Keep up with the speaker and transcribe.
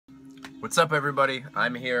What's up, everybody?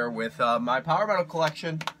 I'm here with my power metal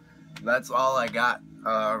collection. That's all I got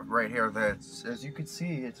right here. That's, as you can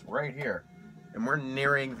see, it's right here. And we're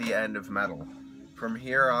nearing the end of metal. From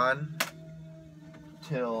here on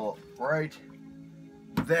till right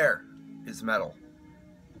there is metal.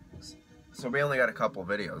 So we only got a couple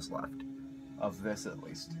videos left of this, at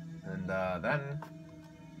least. And then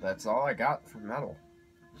that's all I got for metal.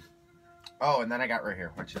 Oh, and then I got right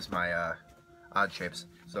here, which is my odd shapes.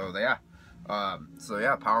 So yeah.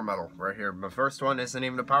 Power metal right here. My first one isn't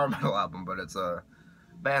even a power metal album, but it's a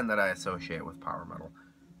band that I associate with power metal.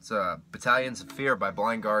 It's Battalions of Fear by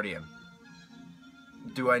Blind Guardian.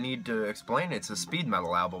 Do I need to explain? It's a speed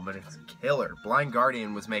metal album, but it's killer. Blind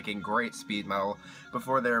Guardian was making great speed metal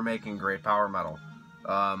before they were making great power metal.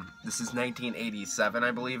 This is 1987,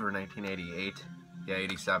 I believe, or 1988. Yeah,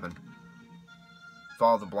 87.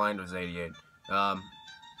 Follow the Blind was 88.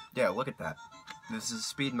 Yeah, look at that. This is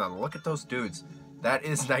speed metal. Look at those dudes. That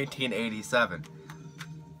is 1987.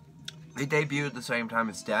 They debuted at the same time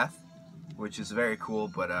as Death, which is very cool,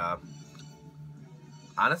 but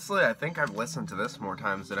honestly, I think I've listened to this more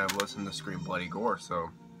times than I've listened to Scream Bloody Gore, so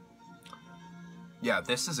yeah,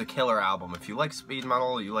 this is a killer album. If you like speed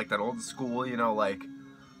metal, you like that old school, you know, like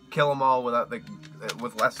Kill 'Em All with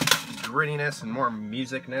less grittiness and more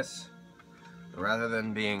musicness rather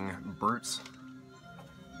than being brutes.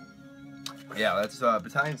 Yeah, that's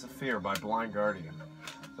Battalions of Fear by Blind Guardian.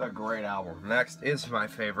 It's a great album. Next is my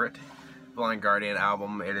favorite Blind Guardian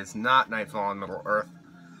album. It is not Nightfall on Middle Earth.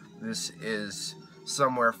 This is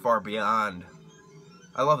Somewhere Far Beyond.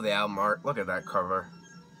 I love the album art. Look at that cover.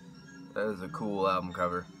 That is a cool album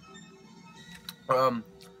cover.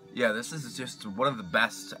 Yeah, this is just one of the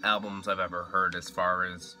best albums I've ever heard as far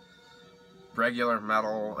as regular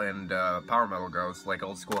metal and power metal goes, like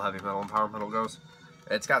old school heavy metal and power metal goes.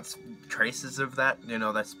 It's got traces of that, you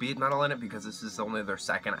know, that speed metal in it, because this is only their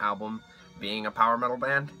second album being a power metal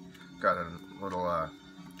band. Got a little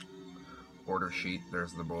order sheet.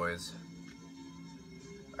 There's the boys.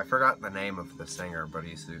 I forgot the name of the singer, but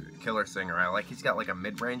he's a killer singer. He's got like a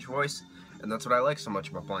mid-range voice, and that's what I like so much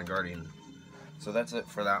about Blind Guardian. So that's it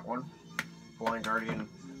for that one. Blind Guardian.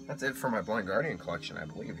 That's it for my Blind Guardian collection, I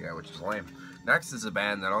believe, yeah, which is lame. Next is a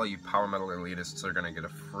band that all you power metal elitists are gonna get a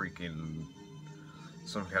freaking...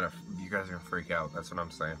 you guys are gonna freak out, that's what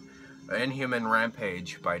I'm saying. Inhuman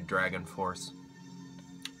Rampage by Dragon Force.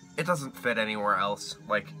 It doesn't fit anywhere else.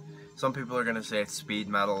 Like, some people are gonna say it's speed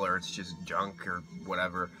metal or it's just junk or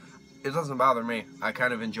whatever. It doesn't bother me. I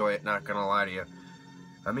kind of enjoy it, not gonna lie to you.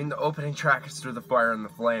 I mean, the opening track is Through the Fire and the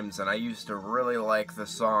Flames, and I used to really like the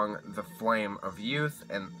song The Flame of Youth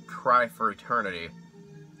and Cry for Eternity.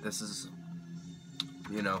 This is,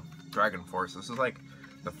 you know, Dragon Force. This is like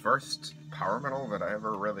the first power metal that I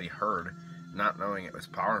ever really heard, not knowing it was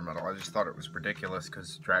power metal. I just thought it was ridiculous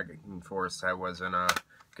because Dragon Force I was in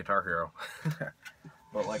Guitar Hero.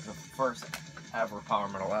 But like the first ever power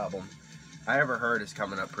metal album I ever heard is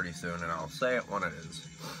coming up pretty soon, and I'll say it when it is.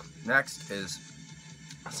 Next is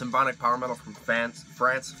symphonic power metal from France,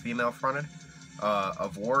 female fronted,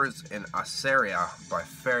 of Wars in Assyria by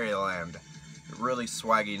Fairyland. Really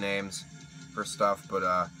swaggy names for stuff, but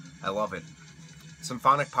I love it.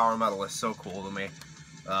 Symphonic power metal is so cool to me.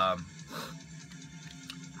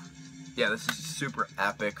 Yeah, this is super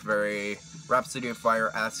epic, very Rhapsody of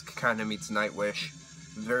Fire-esque, kind of meets Nightwish.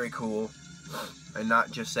 Very cool. And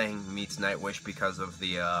not just saying meets Nightwish because of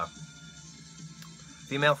the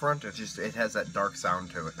female front, it has that dark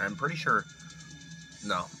sound to it. I'm pretty sure,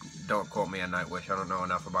 no, don't quote me on Nightwish. I don't know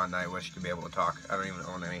enough about Nightwish to be able to talk. I don't even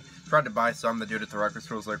own any. Tried to buy some. The dude at the record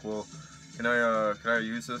store was like, well, can I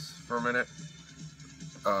use this for a minute?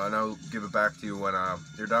 And I'll give it back to you when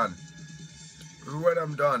you're done. When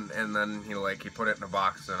I'm done. And then he put it in a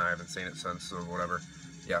box, and I haven't seen it since, or whatever.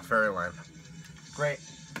 Yeah, Fairyland. Great,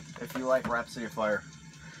 if you like Rhapsody of Fire.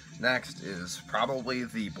 Next is probably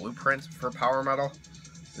the blueprint for power metal.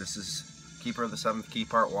 This is Keeper of the Seventh Key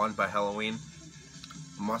Part 1 by Halloween.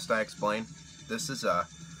 Must I explain? This is a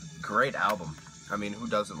great album. I mean, who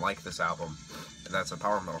doesn't like this album? And that's a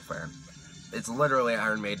power metal fan. It's literally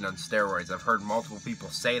Iron Maiden on steroids. I've heard multiple people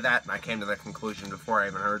say that, and I came to that conclusion before I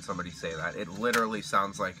even heard somebody say that. It literally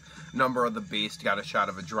sounds like Number of the Beast got a shot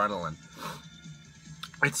of adrenaline.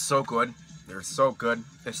 It's so good. They're so good.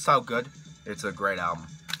 It's so good. It's a great album.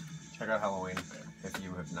 Check out Halloween if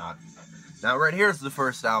you have not. Now, right here's the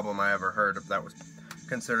first album I ever heard of that was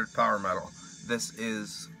considered power metal. This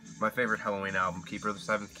is my favorite Halloween album, Keeper of the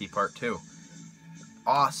Seventh Key Part 2.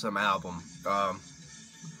 Awesome album.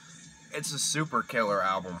 It's a super killer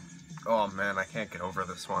album. Oh man, I can't get over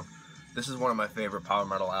this one. This is one of my favorite power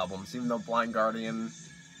metal albums, even though Blind Guardian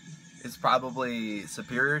is probably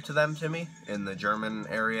superior to them to me. In the German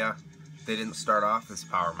area, they didn't start off as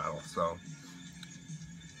power metal, so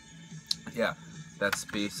yeah, that's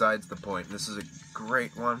besides the point. This is a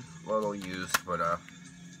great one, a little used, but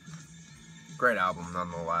great album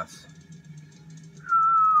nonetheless.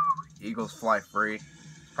 Eagles Fly Free,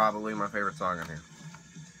 probably my favorite song on here.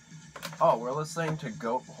 Oh, we're listening to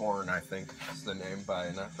Goat Horn, I think is the name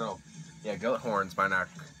by Nocturnal. Yeah, Goat Horns by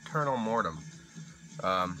Nocturnal Mortem.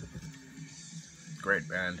 Great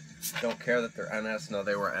band. Don't care that they're NS. No,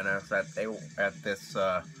 they were NS at this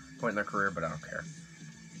point in their career, but I don't care.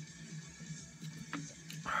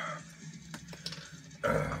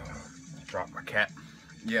 Drop my cat.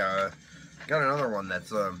 Yeah, got another one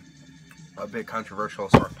that's a bit controversial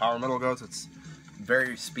as far as power metal goes. It's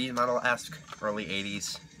very speed metal-esque, early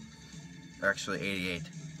 80s. Actually, 88.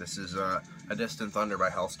 This is A Distant Thunder by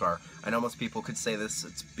Hellstar. I know most people could say this,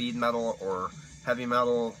 it's speed metal or heavy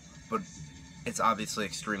metal, but it's obviously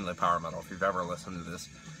extremely power metal if you've ever listened to this.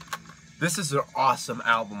 This is an awesome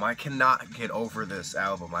album. I cannot get over this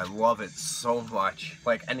album. I love it so much.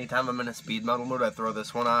 Like, anytime I'm in a speed metal mood, I throw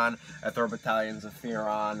this one on. I throw Battalions of Fear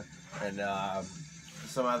on, and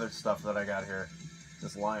some other stuff that I got here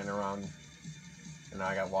just lying around. And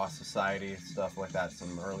I got Lost Society, stuff like that,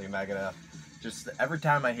 some early Megadeth. Just every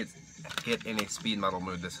time I get in a speed metal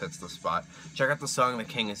mood, this hits the spot. Check out the song The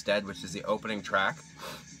King is Dead, which is the opening track.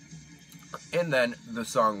 And then the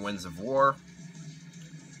song Winds of War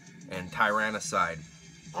and Tyrannicide.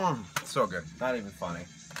 So good. Not even funny.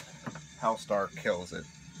 Hellstar kills it.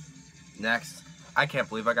 Next, I can't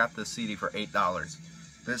believe I got this CD for $8.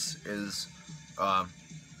 This is a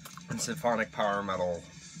symphonic power metal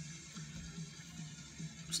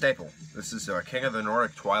staple. This is King of the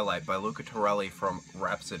Nordic Twilight by Luca Torelli from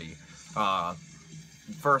Rhapsody.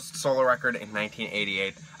 First solo record in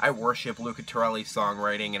 1988. I worship Luca Torelli's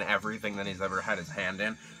songwriting and everything that he's ever had his hand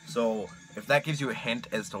in. So if that gives you a hint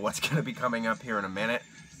as to what's going to be coming up here in a minute,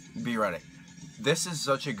 be ready. This is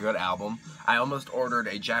such a good album. I almost ordered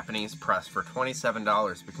a Japanese press for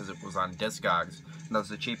 $27 because it was on Discogs. And that was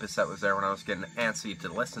the cheapest that was there when I was getting antsy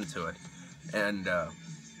to listen to it. And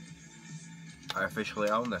I officially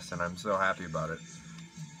own this, and I'm so happy about it.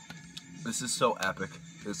 This is so epic.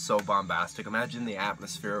 It's so bombastic. Imagine the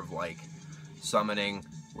atmosphere of, like, summoning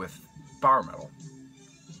with power metal.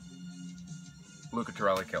 Luca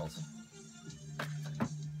Torelli kills.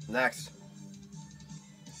 Next.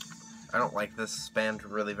 I don't like this band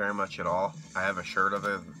really very much at all. I have a shirt of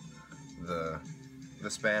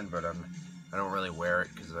this band, but I don't really wear it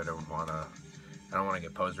because I don't want to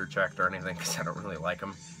get poser checked or anything because I don't really like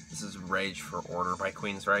them. This is Rage for Order by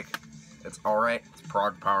Queensryche. It's alright. It's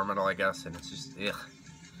prog power metal, I guess, and it's just, ugh.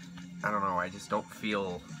 I don't know, I just don't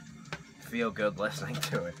feel good listening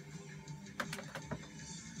to it.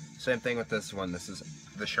 Same thing with this one. This is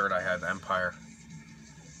the shirt I have, Empire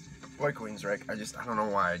by Queensryche. I don't know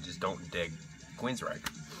why, I just don't dig Queensryche.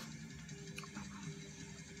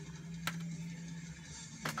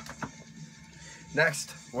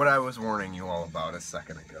 Next, what I was warning you all about a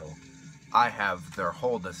second ago. I have their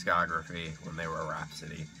whole discography when they were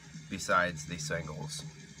Rhapsody, besides the singles,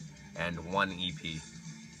 and one EP.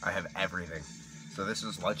 I have everything. So this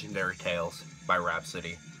is Legendary Tales by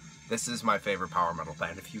Rhapsody. This is my favorite power metal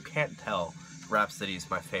band. If you can't tell, Rhapsody is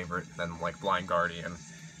my favorite, then like Blind Guardian,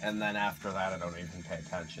 and then after that I don't even pay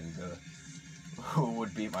attention to who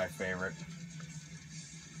would be my favorite,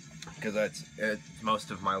 because it's most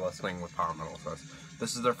of my listening with power metal. So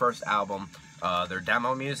this is their first album. Their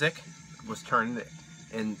demo music was turned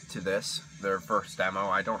into this, their first demo.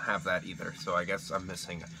 I don't have that either, so I guess I'm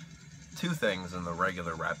missing two things in the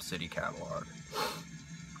regular Rhapsody catalog.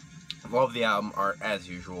 Love the album art as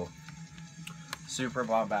usual. Super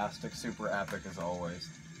bombastic, super epic as always.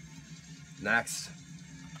 Next,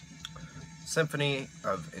 Symphony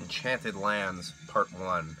of Enchanted Lands Part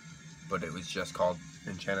 1, but it was just called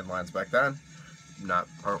Enchanted Lands back then, not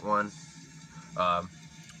Part 1.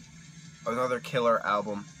 Another killer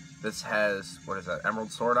album. This has, what is that,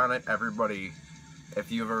 Emerald Sword on it? Everybody,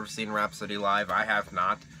 if you've ever seen Rhapsody live, I have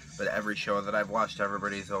not, but every show that I've watched,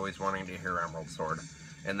 everybody's always wanting to hear Emerald Sword.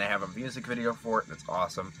 And they have a music video for it, and it's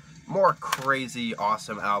awesome. More crazy,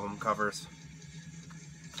 awesome album covers.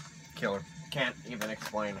 Killer. Can't even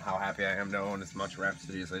explain how happy I am to own as much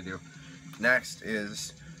Rhapsody as I do. Next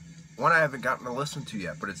is one I haven't gotten to listen to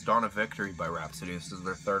yet, but it's Dawn of Victory by Rhapsody. This is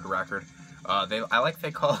their third record. I like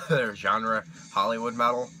they call their genre Hollywood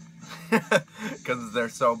metal, because they're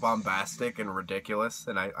so bombastic and ridiculous,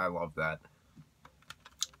 and I love that.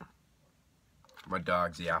 My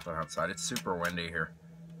dog's yapping outside. It's super windy here.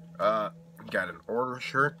 Got an Order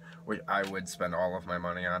shirt, which I would spend all of my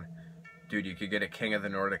money on. Dude, you could get a King of the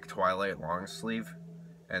Nordic Twilight long sleeve,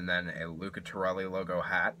 and then a Luca Torelli logo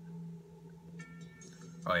hat.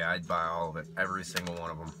 Oh yeah, I'd buy all of it. Every single one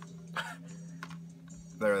of them.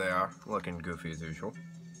 There they are, looking goofy as usual.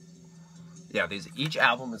 Yeah, each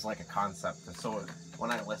album is like a concept, so when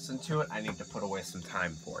I listen to it, I need to put away some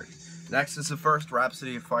time for it. Next is the first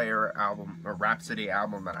Rhapsody of Fire album, or Rhapsody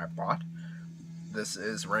album that I bought. This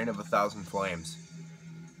is Reign of a Thousand Flames.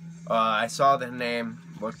 I saw the name,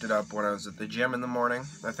 looked it up when I was at the gym in the morning,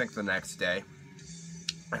 I think the next day,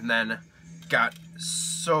 and then got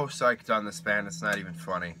so psyched on this band, it's not even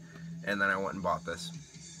funny, and then I went and bought this.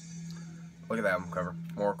 Look at that album cover.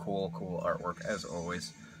 More cool artwork, as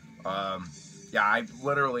always. Yeah, I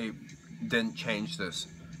literally didn't change this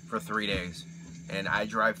for 3 days, and I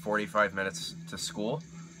drive 45 minutes to school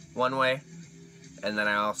one way, and then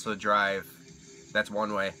I also drive, that's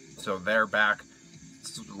one way, so they're back,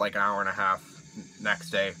 it's like an hour and a half. Next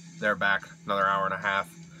day, they're back another hour and a half.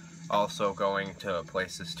 Also going to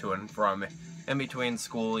places to and from in between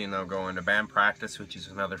school, you know, going to band practice, which is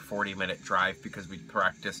another 40-minute drive because we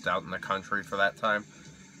practiced out in the country for that time.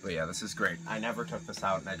 But yeah, this is great. I never took this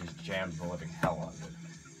out and I just jammed the living hell out of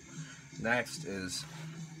it. Next is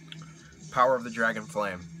Power of the Dragon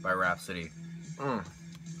Flame by Rhapsody.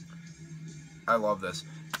 I love this.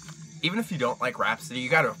 Even if you don't like Rhapsody, you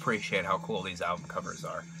gotta appreciate how cool these album covers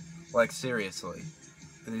are. Like, seriously.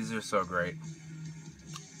 These are so great.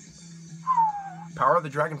 Power of the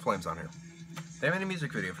Dragon Flame's on here. They made a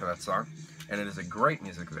music video for that song, and it is a great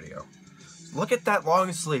music video. Look at that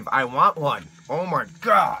long sleeve. I want one. Oh my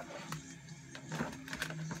god.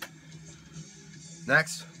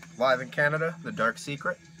 Next, live in Canada, The Dark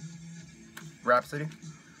Secret. Rhapsody.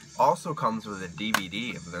 Also comes with a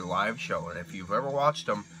DVD of their live show, and if you've ever watched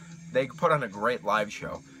them, they put on a great live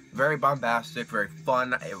show. Very bombastic, very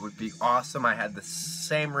fun. It would be awesome. I had the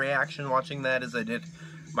same reaction watching that as I did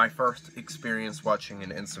my first experience watching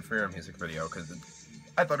an Insafira music video, because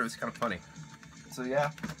I thought it was kind of funny. So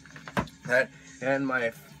yeah, that, and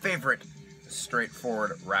my favorite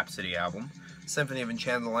straightforward Rhapsody album, Symphony of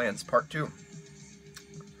Enchanted Lands Part 2.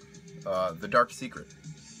 The Dark Secret.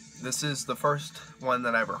 This is the first one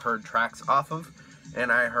that I ever heard tracks off of,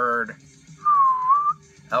 and I heard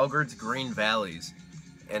Elgard's Green Valleys,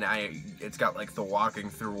 and it's got like the walking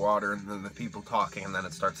through water and then the people talking, and then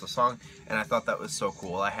it starts the song, and I thought that was so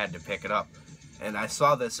cool I had to pick it up. And I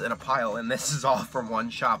saw this in a pile, and this is all from one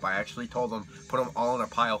shop. I actually told them, put them all in a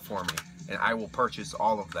pile for me, and I will purchase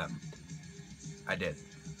all of them. I did.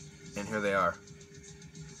 And here they are.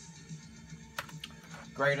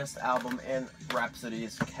 Greatest album in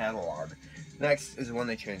Rhapsody's catalog. Next is when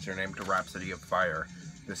they changed their name to Rhapsody of Fire.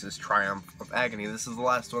 This is Triumph of Agony. This is the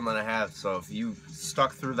last one that I have, so if you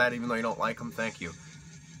stuck through that even though you don't like them, thank you.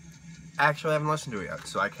 Actually, I haven't listened to it yet,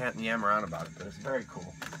 so I can't yam around about it, but it's very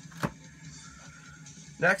cool.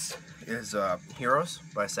 Next is Heroes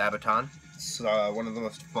by Sabaton. It's one of the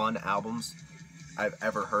most fun albums I've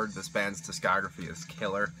ever heard. This band's discography is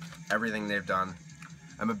killer. Everything they've done.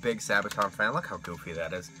 I'm a big Sabaton fan. Look how goofy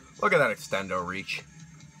that is. Look at that extendo reach.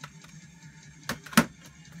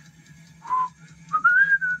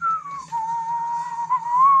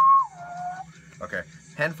 Okay,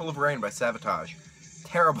 Handful of Rain by Sabotage.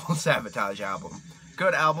 Terrible Sabotage album.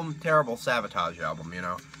 Good album, terrible Sabotage album, you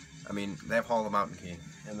know. I mean, they have Hall of Mountain King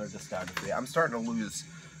in their discography. I'm starting to lose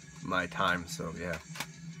my time, so yeah.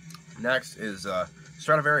 Next is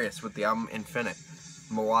Stradivarius with the album Infinite.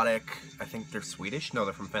 Melodic, I think they're Swedish? No,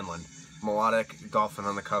 they're from Finland. Melodic, dolphin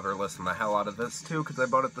on the cover. Listen the hell out of this too, because I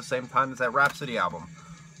bought it at the same time as that Rhapsody album.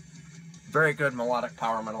 Very good melodic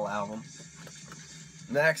power metal album.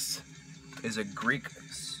 Next is a Greek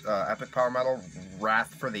epic power metal,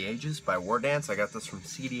 Wrath for the Ages by War Dance. I got this from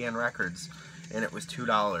CDN Records, and it was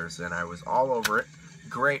 $2, and I was all over it.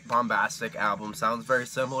 Great bombastic album. Sounds very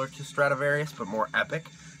similar to Stradivarius, but more epic.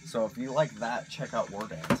 So if you like that, check out War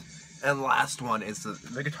Dance. And last one is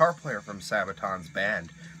the guitar player from Sabaton's band.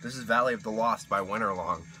 This is Valley of the Lost by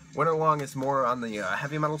Winterlong. Winterlong is more on the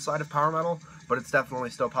heavy metal side of power metal, but it's definitely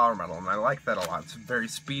still power metal, and I like that a lot. It's very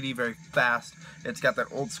speedy, very fast. It's got that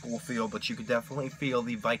old school feel, but you could definitely feel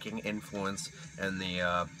the Viking influence and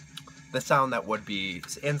the sound that would be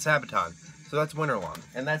in Sabaton. So that's Winterlong.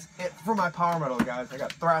 And that's it for my power metal, guys. I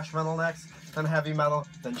got thrash metal next, then heavy metal,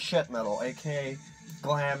 then shit metal, aka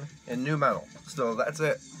glam and new metal. So that's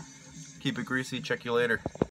it. Keep it greasy. Check you later.